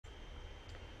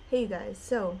Hey guys,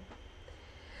 so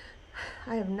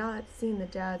I have not seen the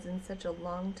dads in such a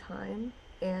long time,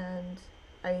 and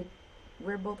I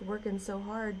we're both working so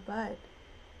hard, but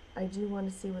I do want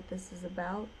to see what this is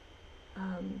about.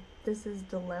 This is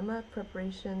Dilemma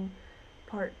Preparation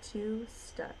Part 2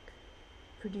 Stuck,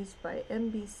 produced by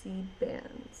MBC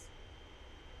Bands.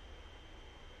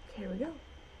 Okay, here we go.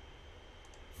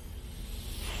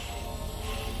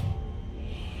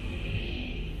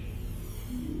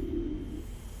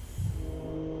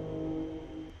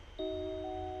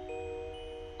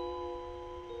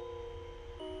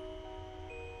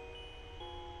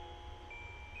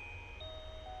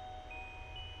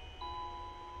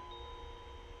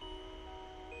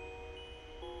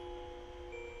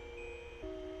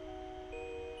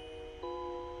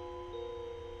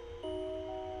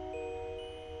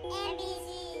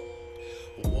 MBC.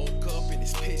 Woke up and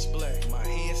it's pitch black. My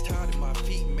hands tied and my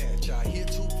feet match. I hear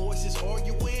two voices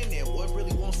arguing and one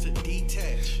really wants to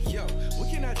detach. Yo, we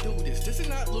cannot do this. This is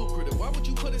not lucrative. Why would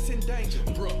you put us in danger?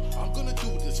 Bruh, I'm gonna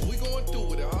do this. We going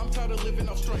through it. I'm tired of living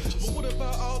off strangers. But what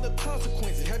about all the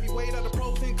consequences? Have you weighed out the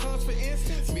pros and cons, for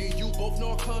instance? Me and you both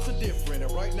know our cons are different.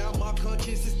 And right now my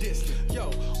conscience is distant.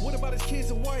 Yo, what about his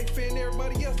kids and wife and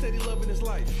everybody else that he loving his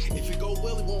life? If it go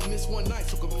well, he won't miss one night.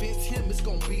 So convince him it's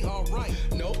gonna be alright.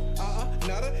 No,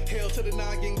 nada. Hell to the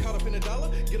nine, getting caught up in the dollar.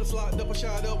 Get us locked up or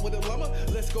shot up with a llama.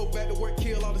 Let's go back to work,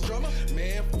 kill all this drama.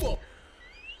 Man, fuck.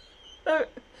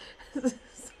 This is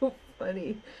so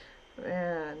funny,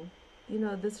 man. You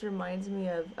know, this reminds me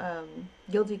of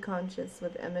Guilty Conscious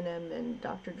with Eminem and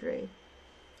Dr. Dre,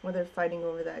 where they're fighting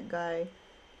over that guy,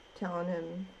 telling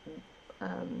him,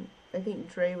 I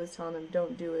think Dre was telling him,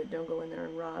 don't do it, don't go in there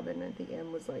and rob, and I think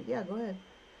M was like, yeah, go ahead.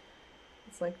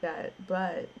 It's like that,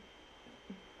 but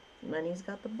Money's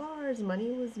got the bars.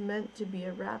 Money was meant to be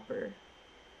a rapper.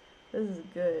 This is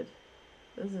good.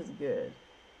 This is good.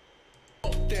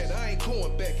 That I ain't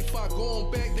going back. If I go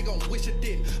on back, they gon' wish I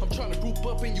didn't. I'm trying to group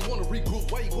up and you wanna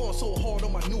regroup. Why you going so hard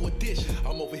on my new edition?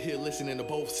 I'm over here listening to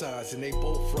both sides and they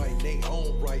both right, they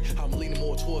own right. I'm leaning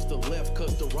more towards the left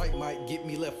cause the right might get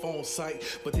me left on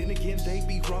sight. But then again, they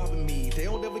be robbing me. They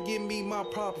don't ever give me my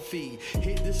proper fee.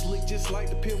 Hit this lick just like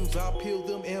the pilgrims. I'll peel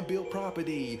them and build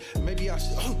property. Maybe I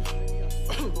should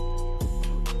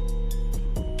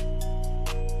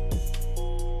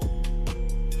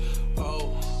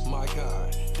Oh my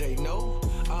God, they know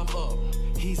I'm up.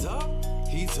 He's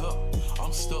up,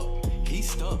 I'm stuck,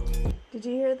 he's stuck. Did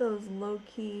you hear those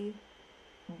low-key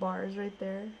bars right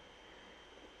there?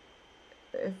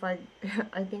 If I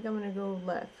think I'm gonna go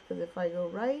left, because if I go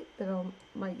right, then I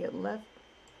might get left.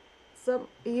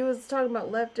 He was talking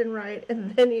about left and right,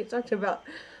 and then he talked about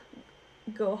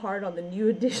go hard on the new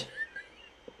edition.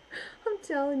 I'm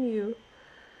telling you.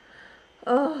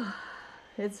 Oh,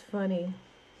 it's funny.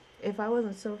 If I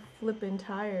wasn't so flippin'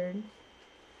 tired,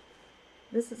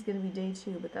 this is gonna be day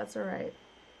 2, but that's alright.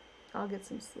 I'll get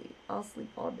some sleep. I'll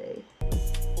sleep all day.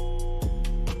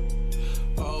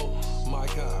 Oh my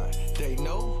God, they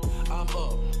know I'm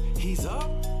up. He's up.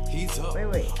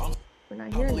 Wait. We're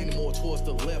not hearing I'm leaning more towards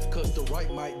the left cause the right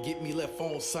might get me left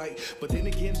on sight. But then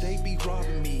again, they be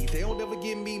robbing me. They don't ever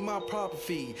give me my proper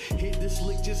fee. Hit this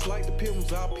lick just like the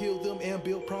pilgrims. I'll peel them and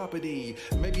build property.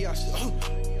 Maybe I should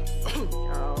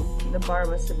Oh, the bar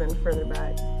must have been further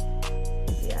back.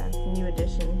 Yeah, new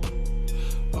edition.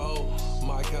 Oh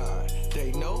my God,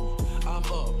 they know I'm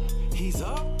up. He's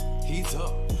up,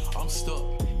 I'm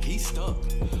stuck, he's stuck.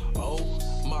 Oh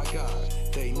my God,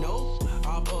 they know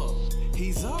I'm up.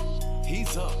 He's up,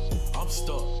 I'm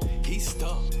stuck, he's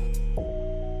stuck.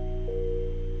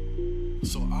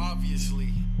 So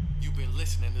obviously, you've been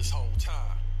listening this whole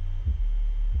time.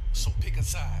 So pick a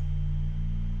side.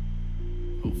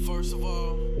 Well, first of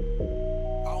all,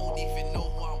 I don't even know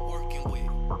who I'm working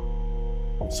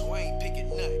with. So I ain't picking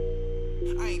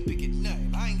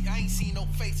nothing. I ain't seen no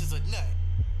faces or nothing.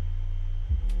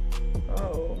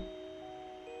 Oh.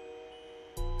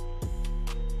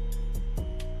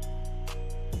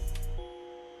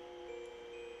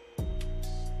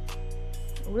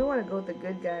 We want to go with the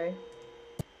good guy.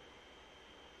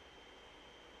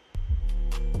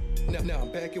 Now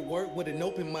I'm back at work with an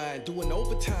open mind, doing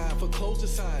overtime for closing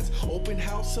signs. Open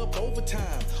house up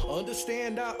overtime.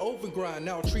 Understand I overgrind.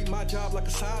 Now I treat my job like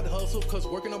a side hustle, cause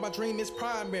working on my dream is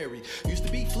primary. Used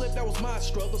to be flipped, that was my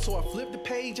struggle, so I flipped the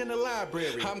page in the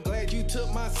library. I'm glad you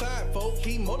took my side, folk.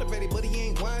 He motivated, but he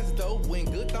ain't wise though. When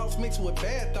good thoughts mix with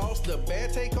bad thoughts, the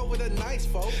bad take over the nice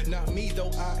folk. Not me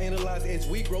though, I analyze as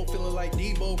we grow, feeling like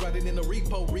Debo, riding in the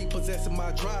repo, repossessing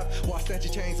my drive, while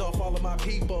snatching chains off all of my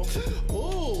people.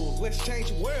 Ooh, let's change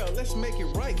the world, let's make it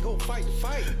right, go fight the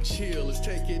fight. Chill, let's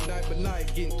take it night by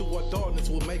night, getting through our darkness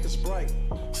will make us bright.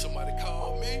 Somebody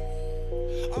call me?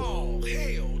 Oh,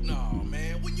 hell no,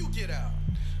 man, when you get out,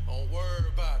 don't worry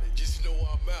about it, just know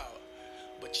I'm out.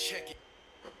 But check it.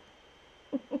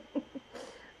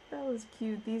 That was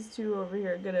cute. These two over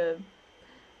here are gonna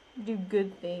do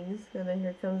good things, and then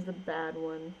here comes the bad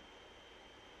one.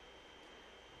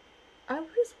 I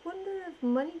just wonder if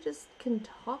money just can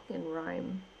talk and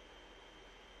rhyme.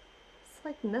 It's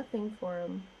like nothing for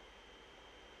him.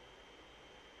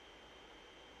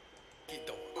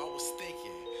 I was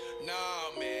thinking,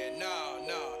 nah, man, nah.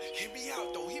 Hear me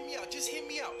out, though. Hear me out. Just hear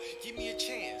me out. Give me a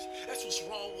chance. That's what's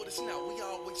wrong with us now. We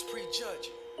always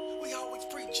prejudging.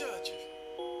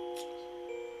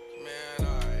 Man,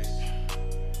 alright.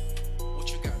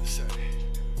 What you got to say?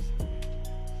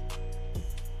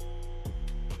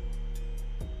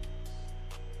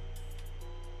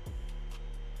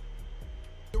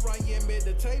 Here I am at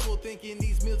the table thinking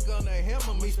these meals gonna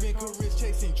hammer me. Spend careers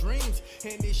chasing dreams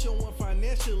and it's showing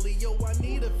financially. Yo, I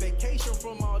need a vacation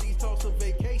from all these talks of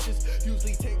vacations.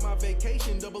 Usually take my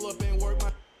vacation, double up and work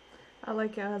my... I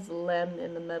like how it has lem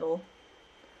in the middle.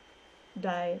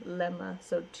 D.I.L.E.M.A.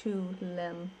 So 2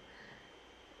 lem.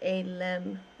 A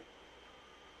lem.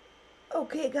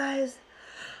 Okay, guys.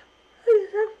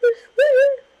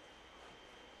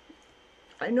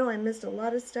 I know I missed a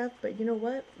lot of stuff, but you know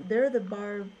what? They're the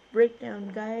bar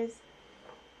breakdown guys.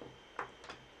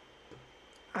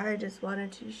 I just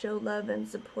wanted to show love and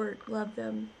support, love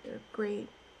them. They're great.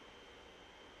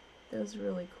 That was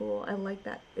really cool. I like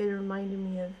that. It reminded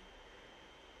me of,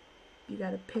 you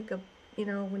gotta pick up, you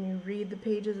know, when you read the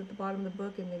pages at the bottom of the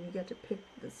book and then you get to pick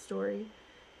the story.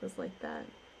 It was like that.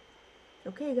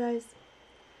 Okay, guys.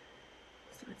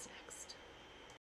 See what's next.